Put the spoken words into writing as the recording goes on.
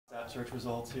app search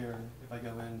results here. If I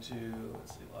go into,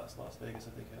 let's see, Las Vegas,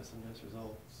 I think has some nice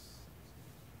results.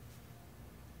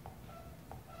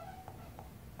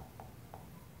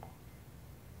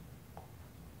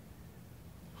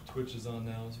 Twitch is on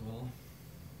now as well.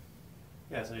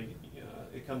 Yeah, so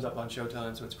it comes up on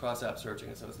Showtime, so it's cross-app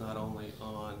searching, so it's not only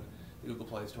on the Google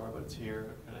Play Store, but it's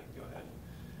here, and I can go ahead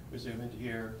and resume into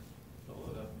here,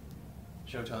 load up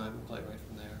Showtime, and play right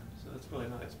from there. So that's really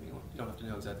nice. You don't have to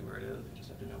know exactly where it is, you just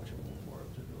have to know what you're looking for,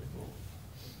 which is really cool.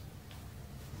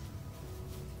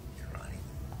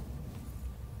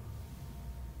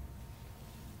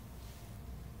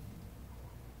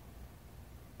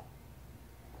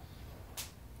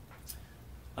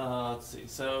 Let's see,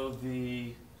 so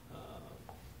the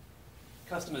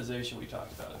customization we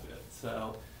talked about a bit.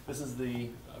 So this is the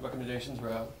recommendations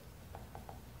row.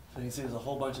 So you can see there's a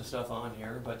whole bunch of stuff on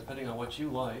here, but depending on what you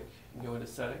like, you can go into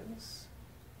settings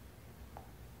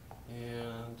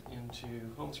and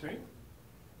into home screen.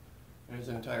 And there's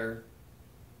an entire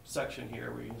section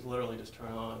here where you can literally just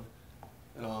turn on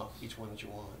and off each one that you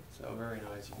want. So very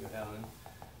nice. You can go down and,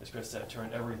 as Chris said,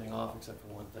 turn everything off except for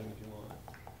one thing if you want,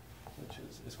 which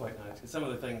is quite nice, because some of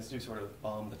the things do sort of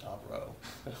bomb the top row.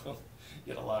 You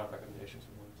get a lot of recommendations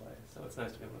from one place, so it's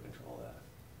nice to be able to control that.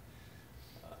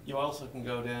 You also can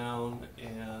go down,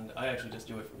 and I actually just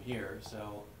do it from here,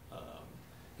 so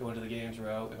go into the games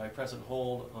row. If I press and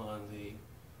hold on the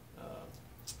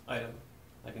item,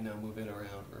 I can now move it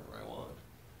around wherever I want.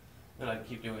 And I can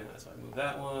keep doing that, so I move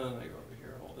that one, I go over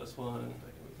here, hold this one,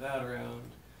 I can move that around.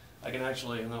 I can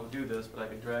actually, and I don't do this, but I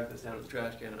can drag this down to the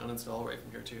trash can and uninstall right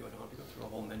from here too. I don't have to go through a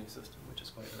whole menu system, which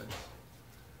is quite nice.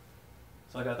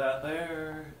 So I got that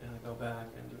there, and I go back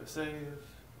and do a save,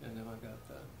 and now I've got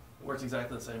that. It works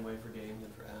exactly the same way for games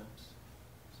and for apps,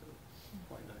 so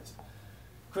quite nice.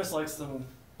 Chris likes them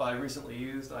by recently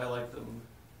used. I like them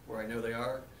where I know they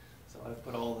are. So I've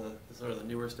put all the sort of the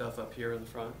newer stuff up here in the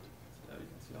front. So you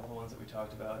can see all the ones that we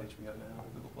talked about, HBO Now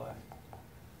and Google Play.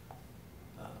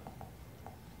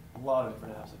 A lot of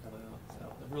different apps that come out, so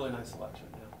a really nice selection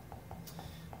now.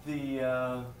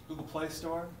 The Google Play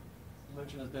Store, I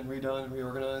mentioned, has been redone and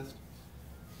reorganized.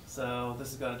 So this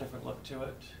has got a different look to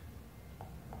it.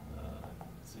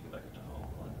 Let's see, get back into home.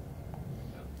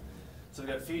 Yeah. So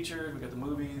we've got featured, we've got the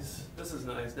movies. This is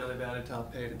nice, now they've added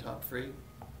top paid and top free.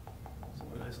 So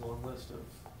a nice long list of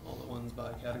all the ones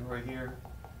by category here.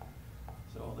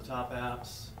 So all the top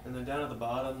apps. And then down at the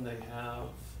bottom they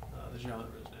have the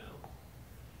genres now.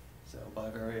 So by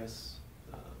various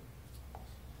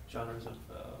genres of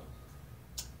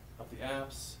the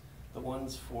apps. The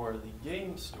ones for the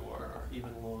game store are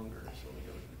even longer. So let me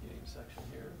go to the game section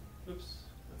here. Oops,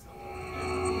 that's not what I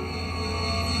did.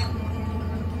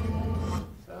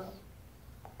 So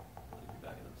let me be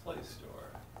back in the Play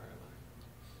Store. Where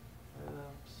am I?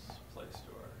 Apps, Play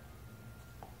Store.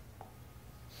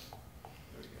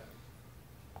 There we go.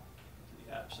 To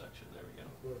the app section. There we go.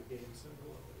 Go to games and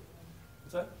go all the way.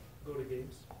 What's that? Go to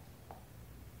games.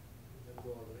 And then go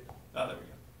all the way. Oh, there we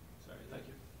go. Sorry, thank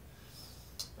you.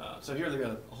 So here they've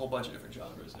got a whole bunch of different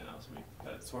genres now, so we've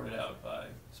got it sorted out by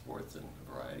sports and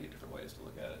a variety of different ways to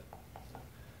look at it.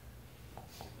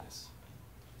 So, nice.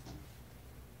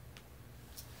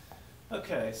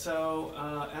 Okay, so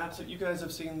apps that you guys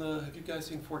have seen have you guys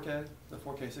seen 4K, the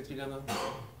 4K 60 demo?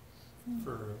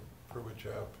 For which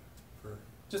app? For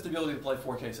Just the ability to play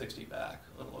 4K 60 back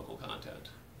on local content.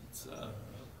 It's yeah.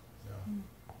 Let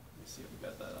me see if we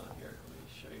got that on here. Let me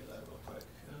show you that real quick.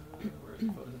 Where's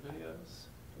the photos and videos?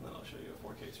 And then I'll show you a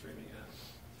 4K streaming app.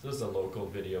 So this is a local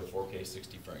video, 4K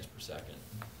 60 frames per second.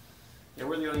 Yeah,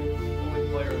 we're the only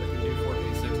player that can do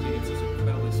 4K 60. It's just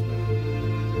incredibly smooth,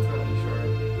 incredibly sharp.